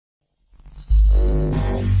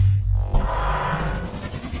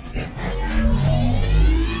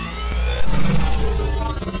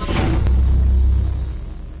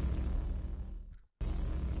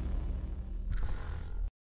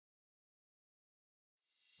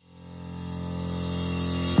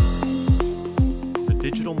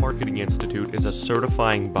Digital Marketing Institute is a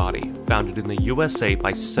certifying body founded in the USA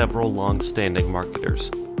by several long-standing marketers.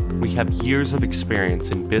 We have years of experience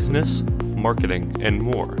in business, marketing, and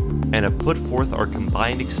more, and have put forth our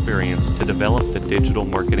combined experience to develop the Digital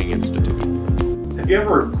Marketing Institute. Have you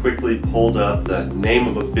ever quickly pulled up the name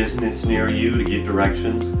of a business near you to get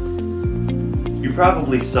directions? You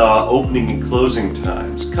probably saw opening and closing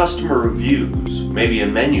times, customer reviews, maybe a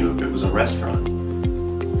menu if it was a restaurant,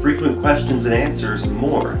 frequent questions and answers, and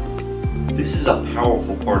more. This is a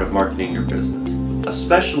powerful part of marketing your business,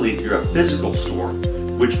 especially if you're a physical store,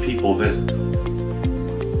 which people visit.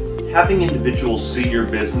 Having individuals see your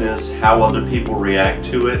business, how other people react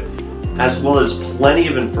to it, as well as plenty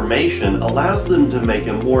of information allows them to make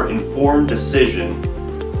a more informed decision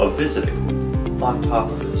of visiting. On top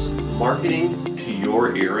of this, marketing to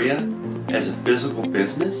your area as a physical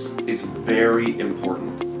business is very important.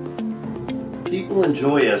 People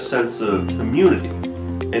enjoy a sense of community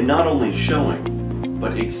and not only showing,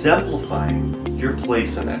 but exemplifying your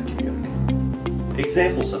place in that community.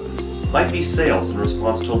 Examples of this might be sales in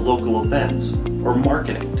response to local events or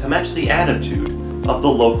marketing to match the attitude of the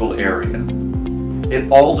local area. It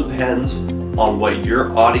all depends on what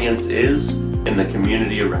your audience is and the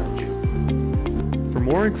community around you. For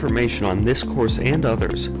more information on this course and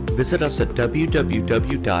others, visit us at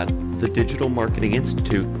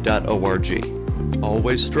www.thedigitalmarketinginstitute.org.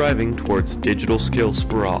 Always striving towards digital skills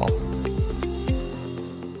for all.